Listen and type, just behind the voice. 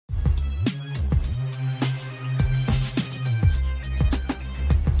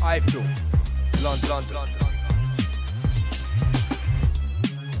iFILM, London.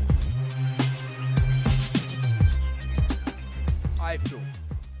 iFILM.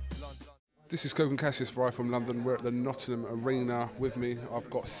 This is Cogan Cassius for iFILM London. We're at the Nottingham Arena. With me, I've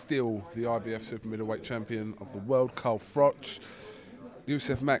got still the IBF Super Middleweight Champion of the world, FROCH.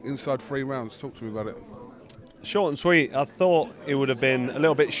 MACK, inside 3 rounds. Talk to me about it. Short and sweet. I thought it would have been a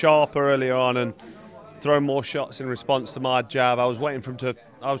little bit sharper earlier on and thrown more shots in response to my jab. I was waiting for him to.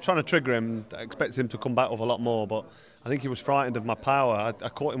 I was trying to trigger him, expecting him to come back with a lot more, but I think he was frightened of my power. I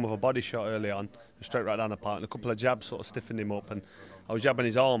caught him with a body shot early on, straight right down the pipe, and a couple of jabs sort of stiffened him up, and I was jabbing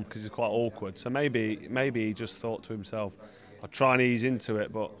his arm because he's quite awkward. So maybe he just thought to himself, I'll try and ease into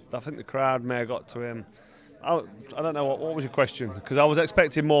it, but I think the crowd may have got to him. I don't know, what was your question? Because I was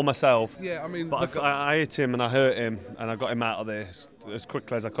expecting more myself. Yeah, I mean, but I hit him and I hurt him and I got him out of there as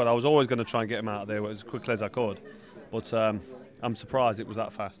quickly as I could. I was always going to try and get him out of there as quickly as I could, but I'm surprised it was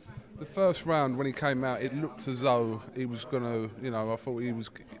that fast. The first round when he came out, it looked as though he was going to, I thought it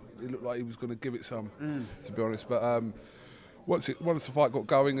looked like he was going to give it some, to be honest. But once the fight got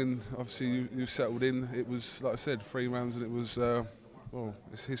going and obviously you settled in, it was, like I said, 3 rounds, and it was. Well,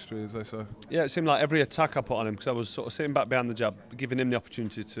 it's history, as they say. Yeah, it seemed like every attack I put on him, because I was sort of sitting back behind the jab, giving him the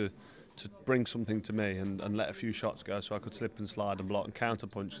opportunity to bring something to me and let a few shots go so I could slip and slide and block and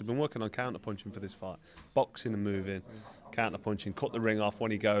counter-punch. I've been working on counter-punching for this fight. Boxing and moving, counter-punching, cut the ring off when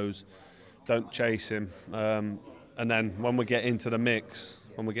he goes, don't chase him. And then when we get into the mix,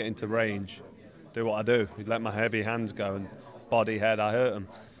 when we get into range, do what I do. He'd let my heavy hands go and body, head, I hurt him.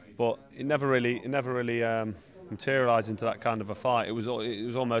 But it never really materialised into that kind of a fight. It was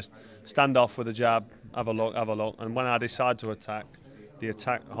almost stand off with a jab, have a look, and when I decide to attack, the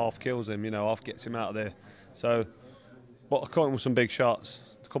attack half kills him, half gets him out of there. So, but I caught him with some big shots.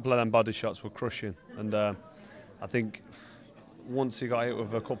 A couple of them body shots were crushing, and I think once he got hit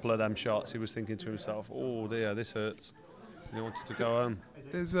with a couple of them shots, he was thinking to himself, "Oh dear, this hurts." And he wanted to go home.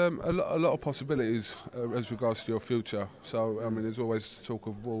 There's a lot of possibilities as regards to your future. So, I mean, there's always talk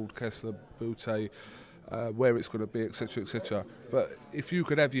of Ward, Kessler, Bute. Where it's going to be, etc., etc. But if you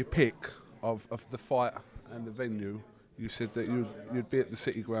could have your pick of the fight and the venue, you said that you'd be at the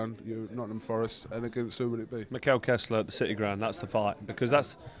City Ground, you're Nottingham Forest, and against who would it be? Mikael Kessler at the City Ground. That's the fight, because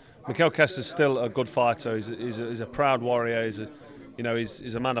Mikael Kessler's still a good fighter. He's a proud warrior. He's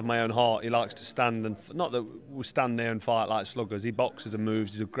a man of my own heart. He likes to stand and not that we stand there and fight like sluggers. He boxes and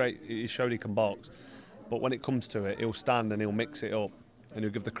moves. He showed he can box, but when it comes to it, he'll stand and he'll mix it up. And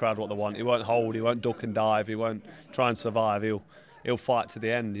he'll give the crowd what they want. He won't hold, he won't duck and dive, he won't try and survive. He'll fight to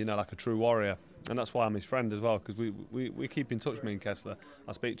the end, like a true warrior. And that's why I'm his friend as well, because we keep in touch, me and Kessler.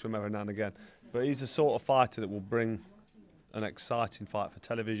 I speak to him every now and again. But he's the sort of fighter that will bring an exciting fight for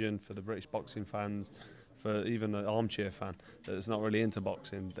television, for the British boxing fans, for even the armchair fan that's not really into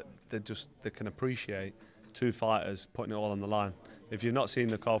boxing. They can appreciate 2 fighters putting it all on the line. If you've not seen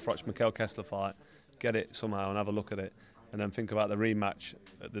the FROCH-Mikael Kessler fight, get it somehow and have a look at it. And then think about the rematch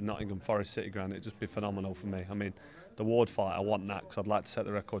at the Nottingham Forest City Ground. It'd just be phenomenal for me. I mean, the Ward fight, I want that because I'd like to set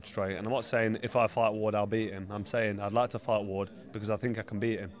the record straight. And I'm not saying if I fight Ward, I'll beat him. I'm saying I'd like to fight Ward because I think I can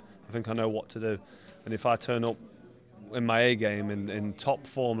beat him. I think I know what to do. And if I turn up in my A game, in top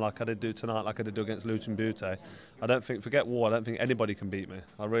form like I did do tonight, like I did do against Luton Bute, forget Ward, I don't think anybody can beat me.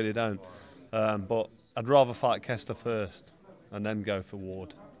 I really don't. But I'd rather fight Kessler first and then go for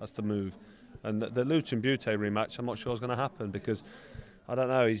Ward. That's the move. And the Luton Bute rematch, I'm not sure is going to happen because I don't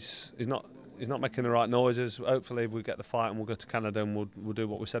know. He's not making the right noises. Hopefully, we get the fight and we'll go to Canada and we'll do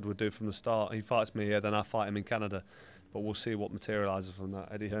what we said we'd do from the start. He fights me here, then I fight him in Canada. But we'll see what materialises from that.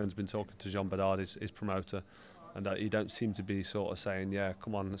 Eddie Hearn's been talking to Jean Bedard, his promoter, and he don't seem to be sort of saying, "Yeah,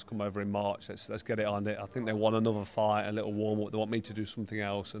 come on, let's come over in March. Let's get it on it." I think they want another fight, a little warm up. They want me to do something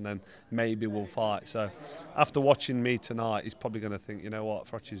else, and then maybe we'll fight. So, after watching me tonight, he's probably going to think, you know what,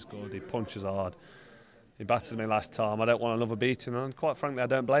 FROCH is good. He punches hard. He battered me last time. I don't want another beating, and quite frankly, I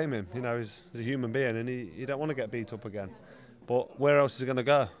don't blame him. He's a human being, and he don't want to get beat up again. But where else is he going to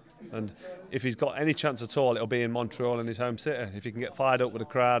go? And if he's got any chance at all, it'll be in Montreal in his home city. If he can get fired up with the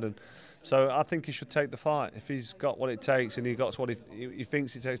crowd and. So I think he should take the fight. If he's got what it takes and he got what he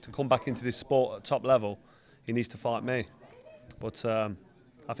thinks it takes to come back into this sport at top level, he needs to fight me. But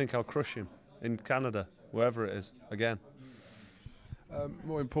I think I'll crush him in Canada, wherever it is, again.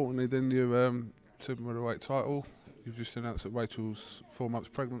 More importantly than your super middleweight title, you've just announced that Rachel's 4 months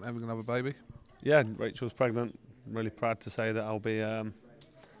pregnant, having another baby. Yeah, Rachel's pregnant. I'm really proud to say that I'll be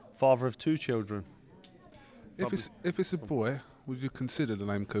father of 2 children. If it's a boy, would you consider the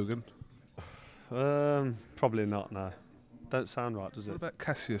name Coogan? Probably not, no. Don't sound right, does it? What about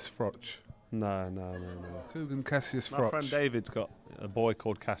Cassius FROCH? No. Coogan Cassius My FROCH. friend David's got a boy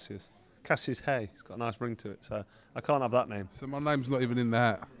called Cassius. Cassius Hay. It's got a nice ring to it, so I can't have that name. So my name's not even in the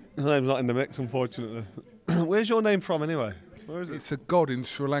hat. His name's not in the mix, unfortunately. Where's your name from, anyway? Where is it? It's a god in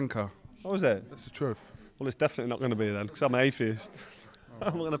Sri Lanka. What was it? That's the truth. Well, it's definitely not going to be then, because I'm an atheist.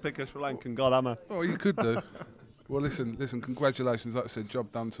 I'm not going to pick a Sri Lankan god, am I? Oh, you could do. Well, listen, congratulations. Like I said,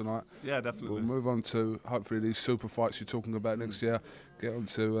 job done tonight. Yeah, definitely. We'll move on to, hopefully, these super fights you're talking about next year. Get on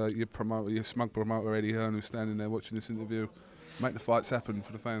to your promoter, your smug promoter, Eddie Hearn, who's standing there watching this interview. Make the fights happen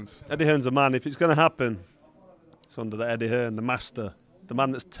for the fans. Eddie Hearn's a man. If it's going to happen, it's under the Eddie Hearn, the master, the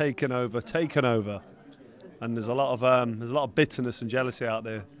man that's taken over. And there's a lot of bitterness and jealousy out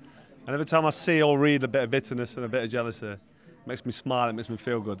there. And every time I see or read a bit of bitterness and a bit of jealousy, it makes me smile, it makes me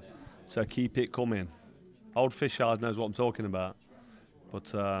feel good. So keep it coming. Old Fish Eyes knows what I'm talking about.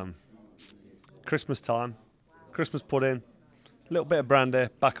 But Christmas time, Christmas pudding, a little bit of brandy,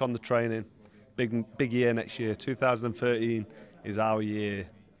 back on the training. Big year next year. 2013 is our year.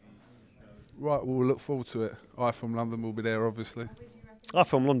 Right, well, we'll look forward to it. iFILM London will be there, obviously.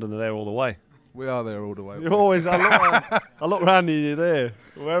 iFILM London are there all the way. We are there all the way. You're always, I look around you, you're there.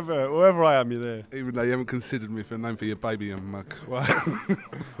 Wherever I am, you're there. Even though you haven't considered me for a name for your baby, young mug. Well,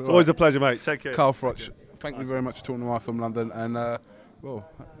 It's always a pleasure, mate. Take care. Carl FROCH, thank you very much for talking to iFILM London, and well,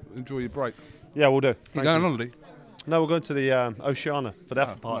 enjoy your break. Yeah, we'll do. You going on holiday? No, we're going to the Oceana for the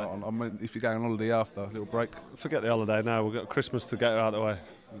after party. No, I mean, if you're going on holiday after, a little break. Forget the holiday now. We've got Christmas to get her out of the way.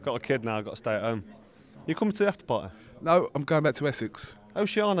 We've got a kid now. I've got to stay at home. You coming to the after party? No, I'm going back to Essex.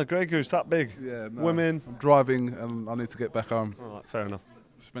 Oceana, Grey Goose, that big. Yeah, no, Women. I'm driving and I need to get back home. All right, fair enough.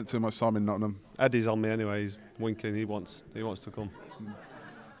 Spent too much time in Nottingham. Eddie's on me anyway. He's winking. He wants to come.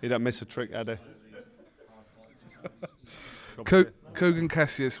 He don't miss a trick, Eddie. Coogan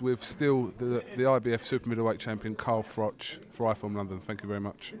Cassius with still the IBF super middleweight champion Carl FROCH for iFILM London. Thank you very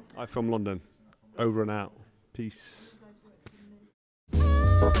much. iFILM London. Over and out. Peace. London.